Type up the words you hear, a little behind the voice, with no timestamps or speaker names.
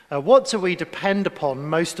What do we depend upon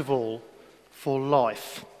most of all for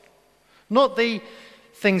life? Not the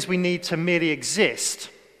things we need to merely exist,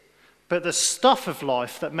 but the stuff of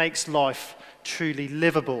life that makes life truly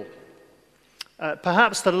livable.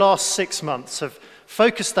 Perhaps the last 6 months have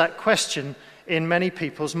focused that question in many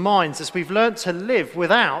people's minds as we've learnt to live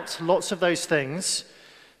without lots of those things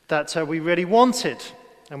that we really wanted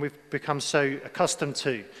and we've become so accustomed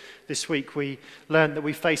to. This week we learned that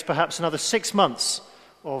we face perhaps another 6 months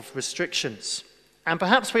of restrictions. And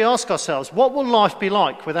perhaps we ask ourselves, what will life be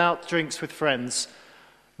like without drinks with friends,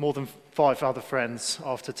 more than 5 other friends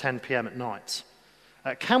after 10 p.m. at night?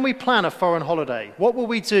 Can we plan a foreign holiday? What will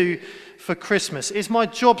we do for Christmas? Is my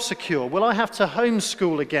job secure? Will I have to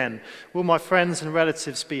homeschool again? Will my friends and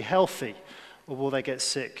relatives be healthy? Or will they get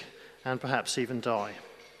sick and perhaps even die?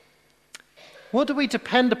 What do we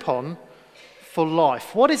depend upon for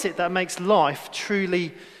life? What is it that makes life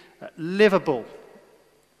truly livable?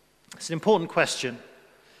 It's an important question.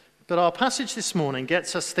 But our passage this morning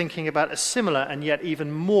gets us thinking about a similar and yet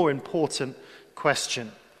even more important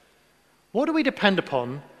question. What do we depend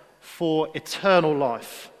upon for eternal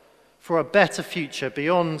life, for a better future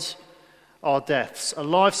beyond our deaths, a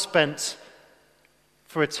life spent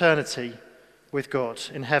for eternity with God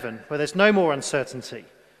in heaven, where there's no more uncertainty,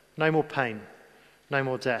 no more pain, no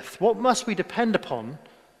more death? What must we depend upon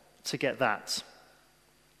to get that?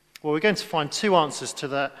 Well, we're going to find 2 answers to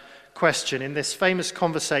that question in this famous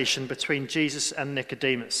conversation between Jesus and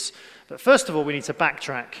Nicodemus. But first of all, we need to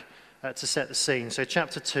backtrack to set the scene. So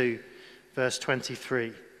chapter 2, verse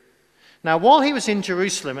 23. Now, while he was in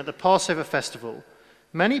Jerusalem at the Passover festival,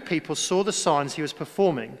 many people saw the signs he was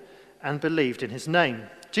performing and believed in his name.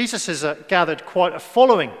 Jesus has gathered quite a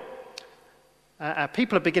following.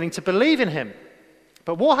 People are beginning to believe in him.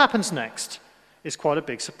 But what happens next is quite a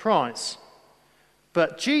big surprise.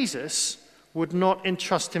 But Jesus would not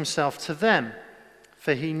entrust himself to them,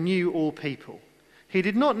 for he knew all people. He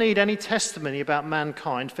did not need any testimony about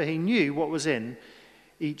mankind, for he knew what was in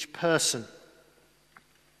each person.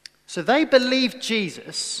 So they believed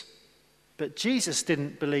Jesus, but Jesus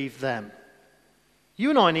didn't believe them. You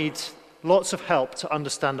and I need lots of help to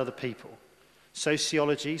understand other people.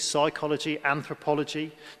 Sociology, psychology,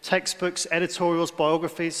 anthropology, textbooks, editorials,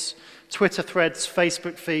 biographies, Twitter threads,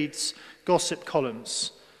 Facebook feeds, gossip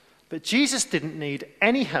columns. But Jesus didn't need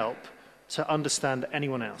any help to understand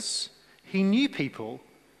anyone else. He knew people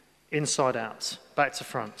inside out, back to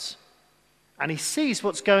front. And he sees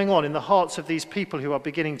what's going on in the hearts of these people who are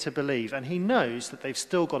beginning to believe, and he knows that they've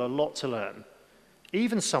still got a lot to learn,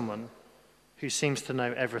 even someone who seems to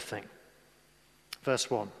know everything. Verse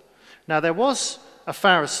 1. Now there was a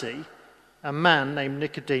Pharisee, a man named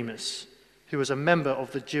Nicodemus, who was a member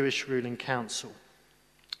of the Jewish ruling council.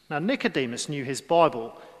 Now Nicodemus knew his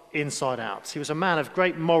Bible inside out. He was a man of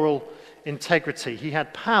great moral integrity. He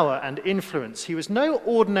had power and influence. He was no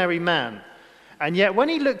ordinary man. And yet when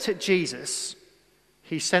he looked at Jesus,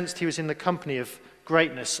 he sensed he was in the company of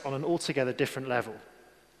greatness on an altogether different level.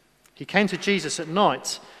 He came to Jesus at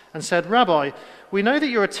night and said, "Rabbi, we know that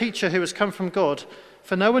you're a teacher who has come from God,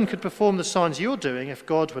 for no one could perform the signs you're doing if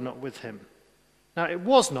God were not with him." Now it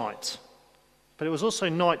was night, but it was also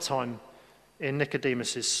nighttime in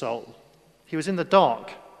Nicodemus' soul. He was in the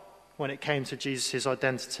dark when it came to Jesus'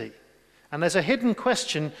 identity. And there's a hidden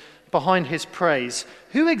question behind his praise.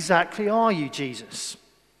 Who exactly are you, Jesus?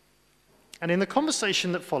 And in the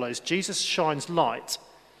conversation that follows, Jesus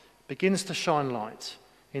begins to shine light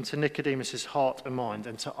into Nicodemus' heart and mind.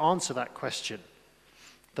 And to answer that question,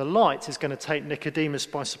 the light is going to take Nicodemus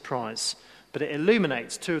by surprise, but it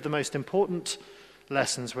illuminates 2 of the most important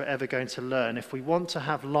lessons we're ever going to learn if we want to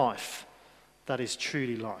have life that is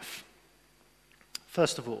truly life.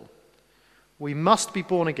 First of all, we must be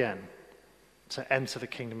born again to enter the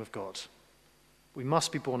kingdom of God. We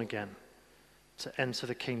must be born again to enter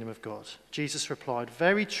the kingdom of God. Jesus replied,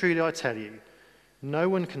 "Very truly I tell you, no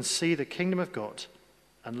one can see the kingdom of God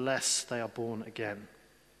unless they are born again."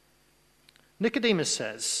 Nicodemus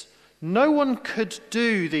says, no one could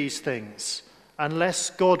do these things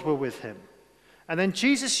unless God were with him. And then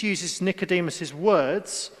Jesus uses Nicodemus'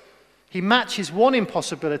 words. He matches one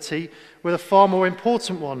impossibility with a far more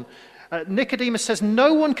important one. Nicodemus says,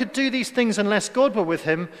 no one could do these things unless God were with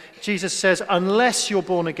him. Jesus says, unless you're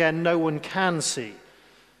born again, no one can see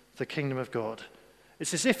the kingdom of God.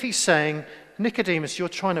 It's as if he's saying, Nicodemus, you're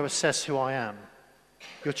trying to assess who I am.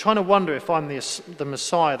 You're trying to wonder if I'm the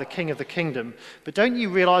Messiah, the King of the kingdom. But don't you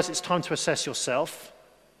realize it's time to assess yourself?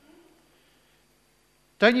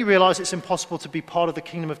 Don't you realize it's impossible to be part of the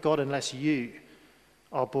kingdom of God unless you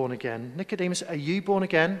are born again? Nicodemus, are you born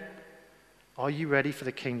again? Are you ready for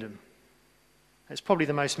the kingdom? It's probably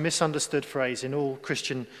the most misunderstood phrase in all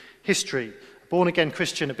Christian history. A born-again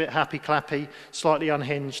Christian, a bit happy-clappy, slightly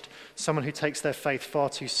unhinged, someone who takes their faith far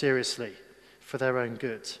too seriously for their own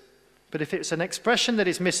good. But if it's an expression that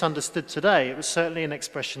is misunderstood today, it was certainly an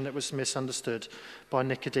expression that was misunderstood by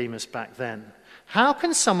Nicodemus back then. How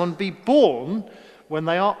can someone be born when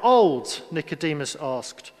they are old? Nicodemus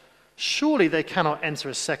asked. Surely they cannot enter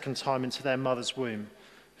a second time into their mother's womb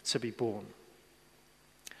to be born.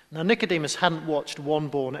 Now, Nicodemus hadn't watched one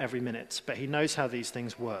born every minute, but he knows how these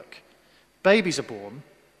things work. Babies are born,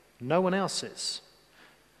 no one else is.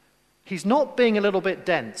 He's not being a little bit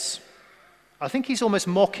dense. I think he's almost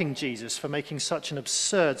mocking Jesus for making such an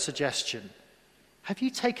absurd suggestion. Have you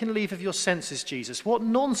taken leave of your senses, Jesus? What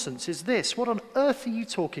nonsense is this? What on earth are you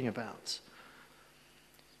talking about?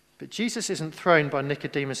 But Jesus isn't thrown by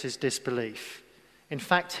Nicodemus' disbelief. In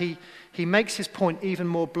fact, he makes his point even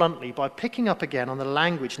more bluntly by picking up again on the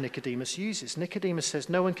language Nicodemus uses. Nicodemus says,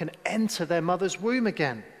 no one can enter their mother's womb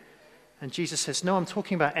again. And Jesus says, no, I'm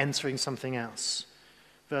talking about entering something else.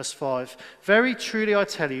 Verse 5, very truly I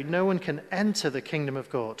tell you, no one can enter the kingdom of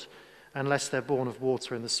God unless they're born of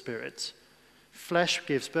water and the Spirit. Flesh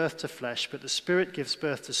gives birth to flesh, but the Spirit gives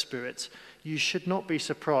birth to spirit. You should not be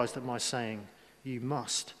surprised at my saying, you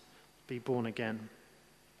must be born again.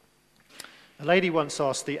 A lady once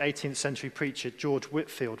asked the 18th century preacher George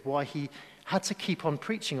Whitefield why he had to keep on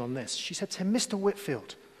preaching on this. She said to him, Mr.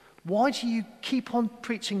 Whitefield, why do you keep on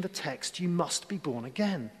preaching the text, you must be born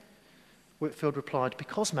again? Whitefield replied,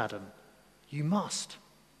 because, madam, you must.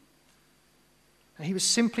 And he was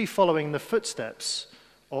simply following the footsteps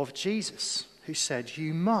of Jesus, who said,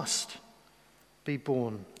 you must be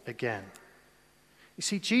born again. You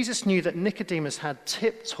see, Jesus knew that Nicodemus had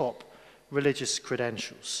tip-top religious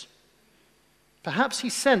credentials. Perhaps he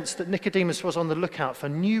sensed that Nicodemus was on the lookout for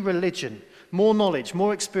new religion, more knowledge,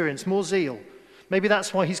 more experience, more zeal. Maybe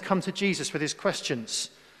that's why he's come to Jesus with his questions.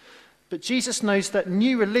 But Jesus knows that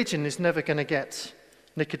new religion is never going to get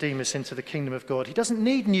Nicodemus into the kingdom of God. He doesn't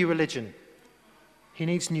need new religion. He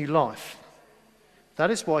needs new life. That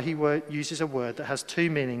is why he uses a word that has two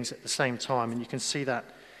meanings at the same time, and you can see that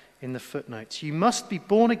in the footnotes. You must be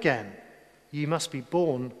born again. You must be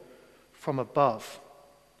born from above.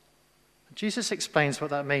 Jesus explains what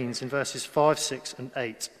that means in verses 5, 6, and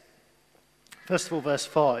 8. First of all, verse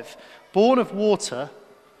 5, born of water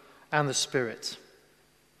and the Spirit.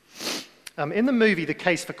 In the movie The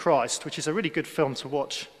Case for Christ, which is a really good film to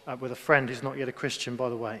watch with a friend who's not yet a Christian, by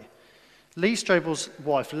the way, Lee Strobel's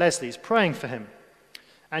wife, Leslie, is praying for him.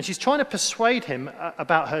 And she's trying to persuade him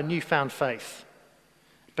about her newfound faith.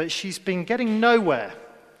 But she's been getting nowhere.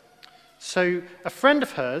 So a friend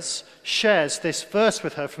of hers shares this verse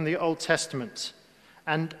with her from the Old Testament.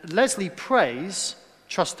 And Leslie prays,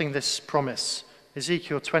 trusting this promise.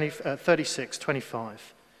 Ezekiel 36:25.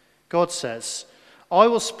 God says, I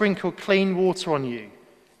will sprinkle clean water on you,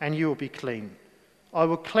 and you will be clean. I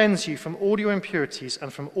will cleanse you from all your impurities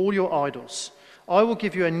and from all your idols. I will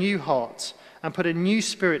give you a new heart and put a new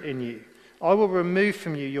spirit in you. I will remove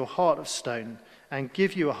from you your heart of stone and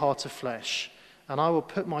give you a heart of flesh. And I will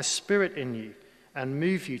put my spirit in you and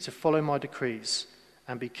move you to follow my decrees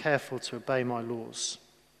and be careful to obey my laws.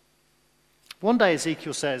 One day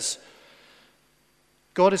Ezekiel says,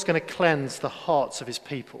 God is going to cleanse the hearts of his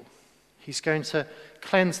people. He's going to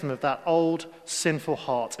cleanse them of that old sinful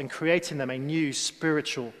heart and create in them a new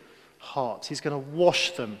spiritual heart. He's going to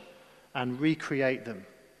wash them and recreate them.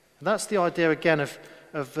 And that's the idea again of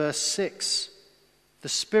verse 6. The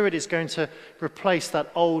Spirit is going to replace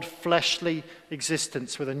that old fleshly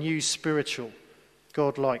existence with a new spiritual,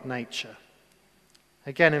 God-like nature.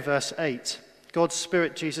 Again in verse 8, God's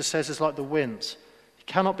Spirit, Jesus says, is like the wind. He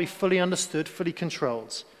cannot be fully understood, fully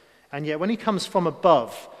controlled. And yet when he comes from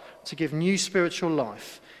above to give new spiritual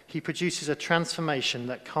life, he produces a transformation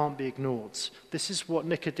that can't be ignored. This is what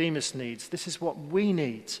Nicodemus needs. This is what we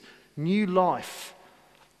need. New life,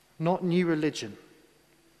 not new religion.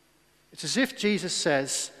 It's as if Jesus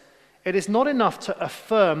says, it is not enough to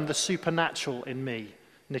affirm the supernatural in me,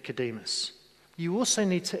 Nicodemus. You also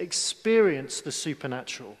need to experience the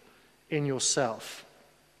supernatural in yourself.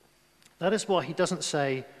 That is why he doesn't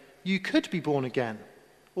say, you could be born again.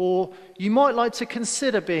 Or you might like to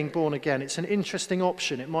consider being born again. It's an interesting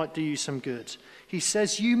option. It might do you some good. He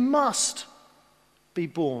says you must be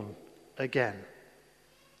born again.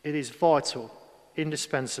 It is vital,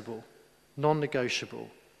 indispensable, non-negotiable.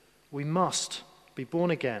 We must be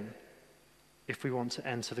born again if we want to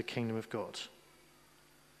enter the kingdom of God.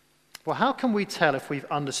 Well, how can we tell if we've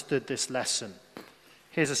understood this lesson?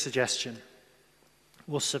 Here's a suggestion.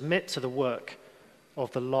 We'll submit to the work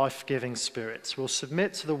of the life-giving Spirit. We'll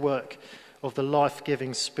submit to the work of the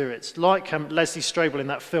life-giving Spirit. Like Leslie Strobel in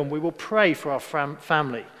that film, we will pray for our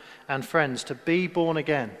family and friends to be born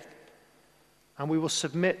again. And we will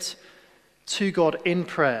submit to God in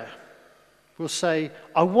prayer. We'll say,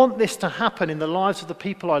 I want this to happen in the lives of the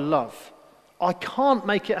people I love. I can't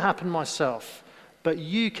make it happen myself, but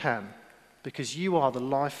you can, because you are the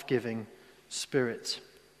life-giving Spirit.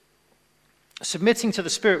 Submitting to the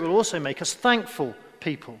Spirit will also make us thankful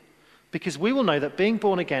people, because we will know that being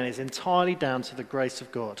born again is entirely down to the grace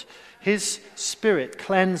of God. His Spirit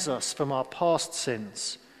cleanses us from our past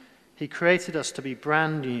sins. He created us to be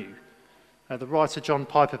brand new. The writer John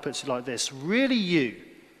Piper puts it like this: really you,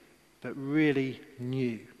 but really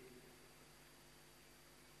new.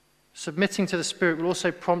 Submitting to the Spirit will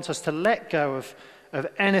also prompt us to let go of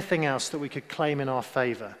anything else that we could claim in our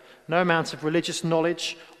favour. No amount of religious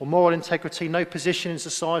knowledge or moral integrity, no position in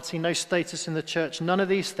society, no status in the church, none of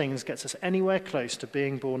these things gets us anywhere close to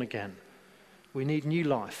being born again. We need new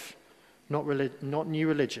life, not new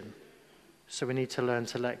religion. So we need to learn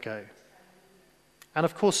to let go. And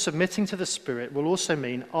of course, submitting to the Spirit will also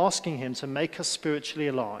mean asking him to make us spiritually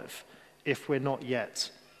alive if we're not yet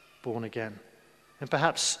born again. And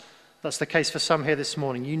perhaps that's the case for some here this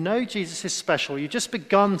morning. You know Jesus is special. You've just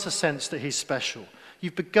begun to sense that he's special.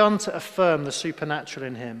 You've begun to affirm the supernatural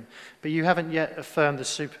in him, but you haven't yet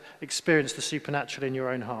experienced the supernatural in your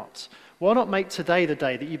own heart. Why not make today the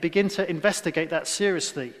day that you begin to investigate that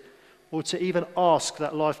seriously, or to even ask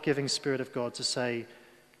that life-giving Spirit of God to say,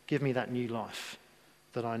 give me that new life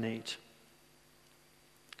that I need.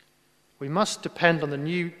 We must depend on the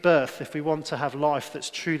new birth if we want to have life that's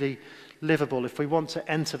truly livable, if we want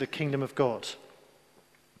to enter the kingdom of God.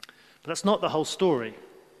 But that's not the whole story.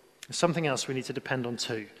 There's something else we need to depend on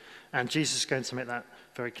too, and Jesus is going to make that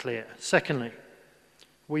very clear. Secondly,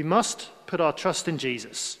 we must put our trust in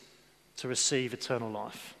Jesus to receive eternal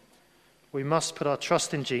life. We must put our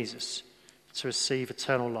trust in Jesus to receive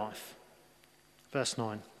eternal life. Verse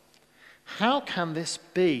 9. How can this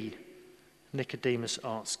be? Nicodemus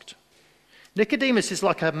asked. Nicodemus is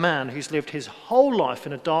like a man who's lived his whole life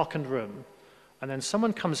in a darkened room, and then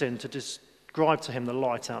someone comes in to describe to him the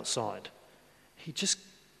light outside. He just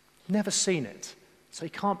never seen it, so he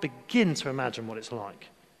can't begin to imagine what it's like.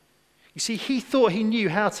 You see, he thought he knew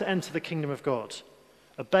how to enter the kingdom of God,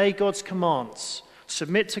 obey God's commands,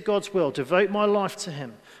 submit to God's will, devote my life to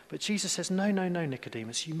him. But Jesus says, no,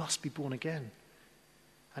 Nicodemus, you must be born again.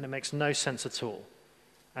 And it makes no sense at all.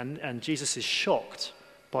 And Jesus is shocked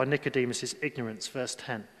by Nicodemus' ignorance. Verse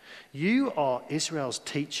 10. You are Israel's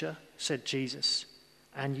teacher, said Jesus,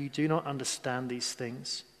 and you do not understand these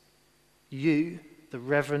things. You, the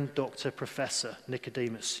Reverend Dr. Professor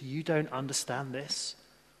Nicodemus, you don't understand this.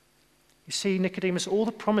 You see, Nicodemus, all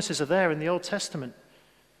the promises are there in the Old Testament,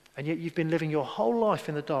 and yet you've been living your whole life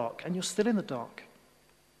in the dark, and you're still in the dark.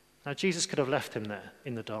 Now, Jesus could have left him there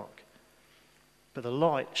in the dark, but the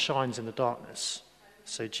light shines in the darkness.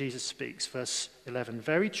 So Jesus speaks, verse 11,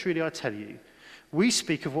 very truly I tell you, we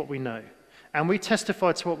speak of what we know, and we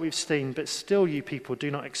testify to what we've seen, but still you people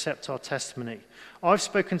do not accept our testimony. I've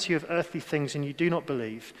spoken to you of earthly things, and you do not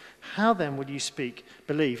believe. How then will you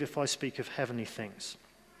believe if I speak of heavenly things?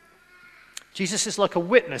 Jesus is like a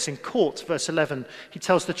witness in court, verse 11. He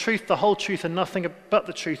tells the truth, the whole truth, and nothing but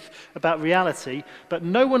the truth about reality, but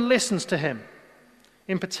no one listens to him.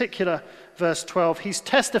 In particular, verse 12, he's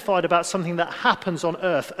testified about something that happens on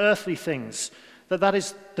earth, earthly things, that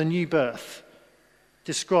is the new birth,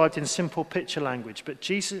 described in simple picture language. But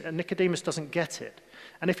Nicodemus doesn't get it.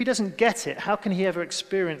 And if he doesn't get it, how can he ever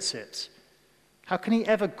experience it? How can he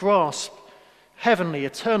ever grasp heavenly,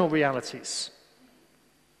 eternal realities?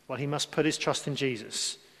 Well, he must put his trust in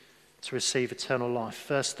Jesus to receive eternal life.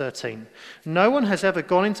 Verse 13, no one has ever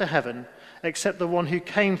gone into heaven except the one who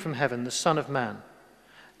came from heaven, the Son of Man.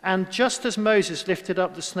 And just as Moses lifted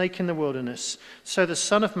up the snake in the wilderness, so the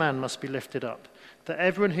Son of Man must be lifted up, that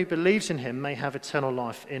everyone who believes in him may have eternal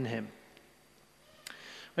life in him.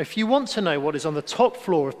 If you want to know what is on the top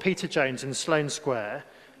floor of Peter Jones in Sloane Square,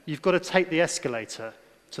 you've got to take the escalator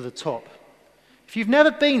to the top. If you've never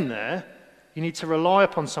been there, you need to rely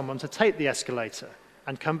upon someone to take the escalator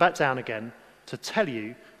and come back down again to tell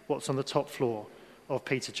you what's on the top floor of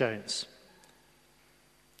Peter Jones.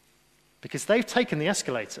 Because they've taken the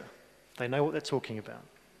escalator. They know what they're talking about.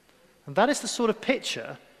 And that is the sort of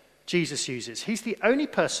picture Jesus uses. He's the only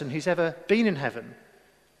person who's ever been in heaven,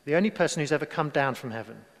 the only person who's ever come down from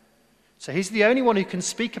heaven. So he's the only one who can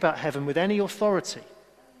speak about heaven with any authority.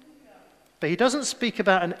 But he doesn't speak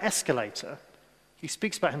about an escalator. He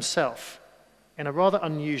speaks about himself in a rather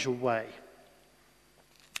unusual way.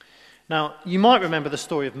 Now, you might remember the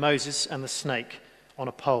story of Moses and the snake on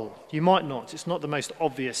a pole. You might not. It's not the most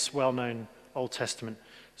obvious, well-known Old Testament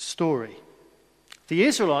story. The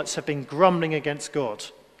Israelites have been grumbling against God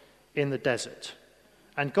in the desert.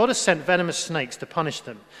 And God has sent venomous snakes to punish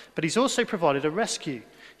them. But he's also provided a rescue.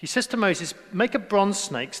 He says to Moses, make a bronze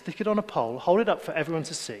snake, stick it on a pole, hold it up for everyone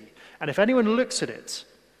to see. And if anyone looks at it,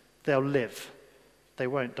 they'll live. They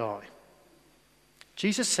won't die.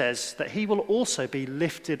 Jesus says that he will also be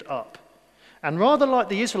lifted up. And rather like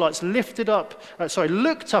the Israelites looked up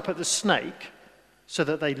at the snake so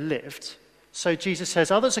that they lived, so Jesus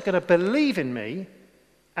says others are going to believe in me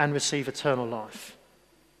and receive eternal life.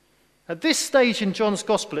 At this stage in John's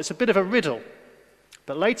Gospel, it's a bit of a riddle.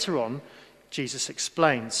 But later on, Jesus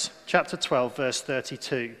explains. Chapter 12, verse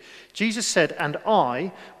 32. Jesus said, and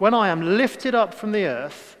I, when I am lifted up from the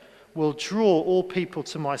earth, will draw all people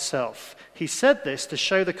to myself. He said this to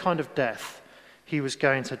show the kind of death he was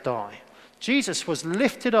going to die. Jesus was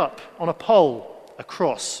lifted up on a pole, a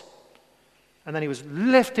cross, and then he was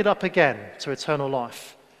lifted up again to eternal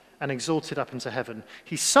life and exalted up into heaven.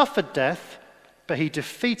 He suffered death, but he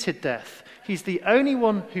defeated death. He's the only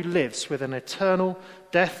one who lives with an eternal,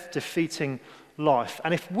 death-defeating life.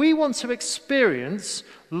 And if we want to experience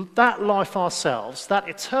that life ourselves, that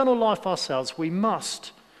eternal life ourselves, we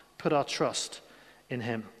must put our trust in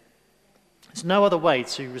him. There's no other way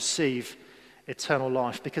to receive eternal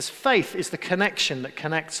life, because faith is the connection that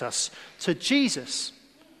connects us to Jesus.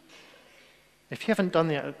 If you haven't done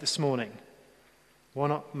that this morning, why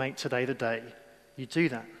not make today the day you do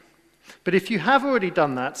that? But if you have already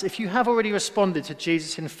done that, if you have already responded to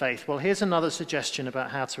Jesus in faith, well, here's another suggestion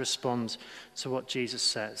about how to respond to what Jesus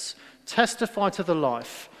says. Testify to the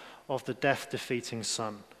life of the death-defeating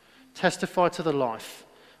Son. Testify to the life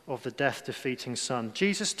of the death-defeating Son.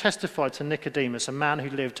 Jesus testified to Nicodemus, a man who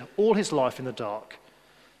lived all his life in the dark.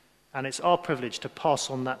 And it's our privilege to pass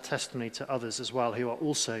on that testimony to others as well, who are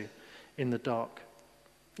also in the dark.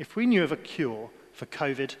 If we knew of a cure for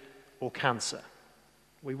COVID or cancer,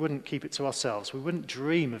 we wouldn't keep it to ourselves. We wouldn't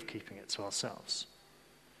dream of keeping it to ourselves.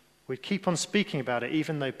 We'd keep on speaking about it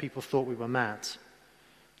even though people thought we were mad.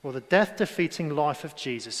 Well, the death-defeating life of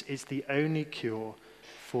Jesus is the only cure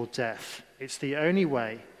for death. It's the only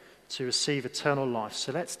way to receive eternal life.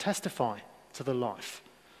 So let's testify to the life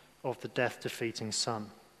of the death-defeating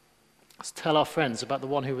Son. Let's tell our friends about the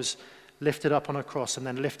one who was lifted up on a cross and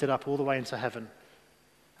then lifted up all the way into heaven.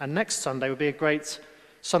 And next Sunday will be a great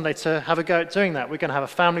Sunday to have a go at doing that. We're going to have a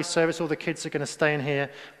family service. All the kids are going to stay in here.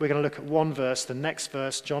 We're going to look at one verse, the next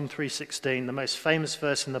verse, John 3:16, the most famous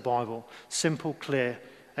verse in the Bible. Simple, clear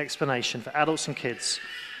explanation for adults and kids.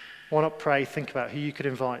 Why not pray, think about who you could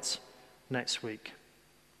invite next week.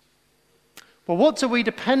 Well, what do we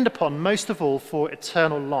depend upon most of all for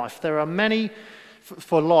eternal life? There are many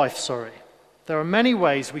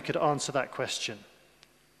ways we could answer that question.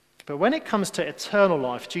 But when it comes to eternal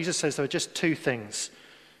life, Jesus says there are just two things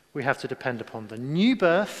we have to depend upon: the new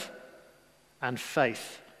birth and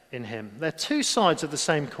faith in him. They're two sides of the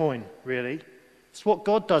same coin, really. It's what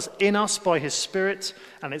God does in us by his Spirit,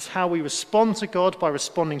 and it's how we respond to God by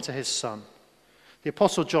responding to his Son. The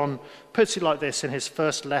Apostle John puts it like this in his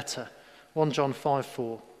first letter, 1 John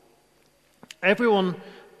 5:4. Everyone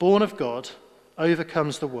born of God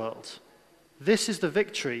overcomes the world. This is the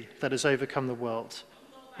victory that has overcome the world,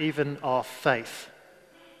 even our faith.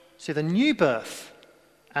 See, the new birth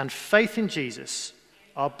and faith in Jesus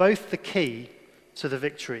are both the key to the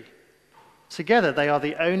victory. Together, they are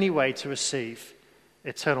the only way to receive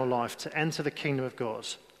eternal life, to enter the kingdom of God.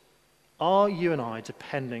 Are you and I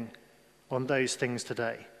depending on those things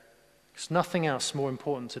today? There's nothing else more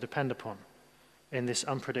important to depend upon in this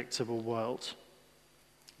unpredictable world.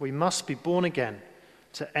 We must be born again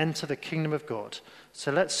to enter the kingdom of God.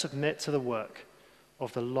 So let's submit to the work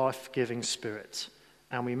of the life-giving Spirit.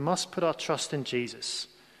 And we must put our trust in Jesus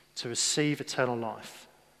to receive eternal life.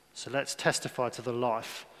 So let's testify to the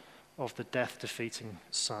life of the death-defeating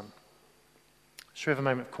Son. Shall we have a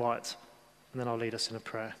moment of quiet, and then I'll lead us in a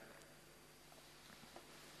prayer.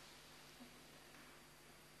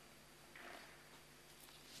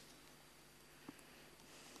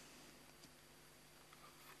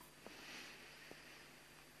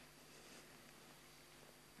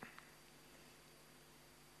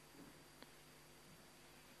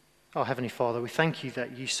 Our Heavenly Father, we thank you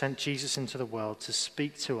that you sent Jesus into the world to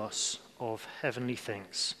speak to us of heavenly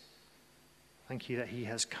things. Thank you that he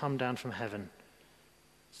has come down from heaven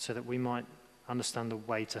so that we might understand the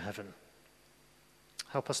way to heaven.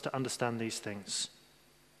 Help us to understand these things,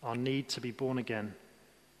 our need to be born again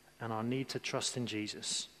and our need to trust in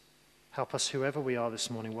Jesus. Help us, whoever we are this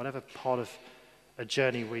morning, whatever part of a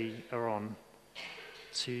journey we are on,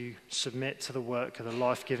 to submit to the work of the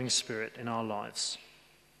life-giving Spirit in our lives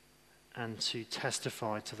and to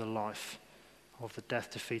testify to the life of the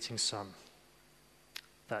death-defeating Son,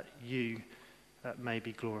 that you may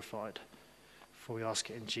be glorified. For we ask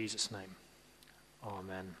it in Jesus' name.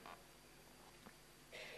 Amen.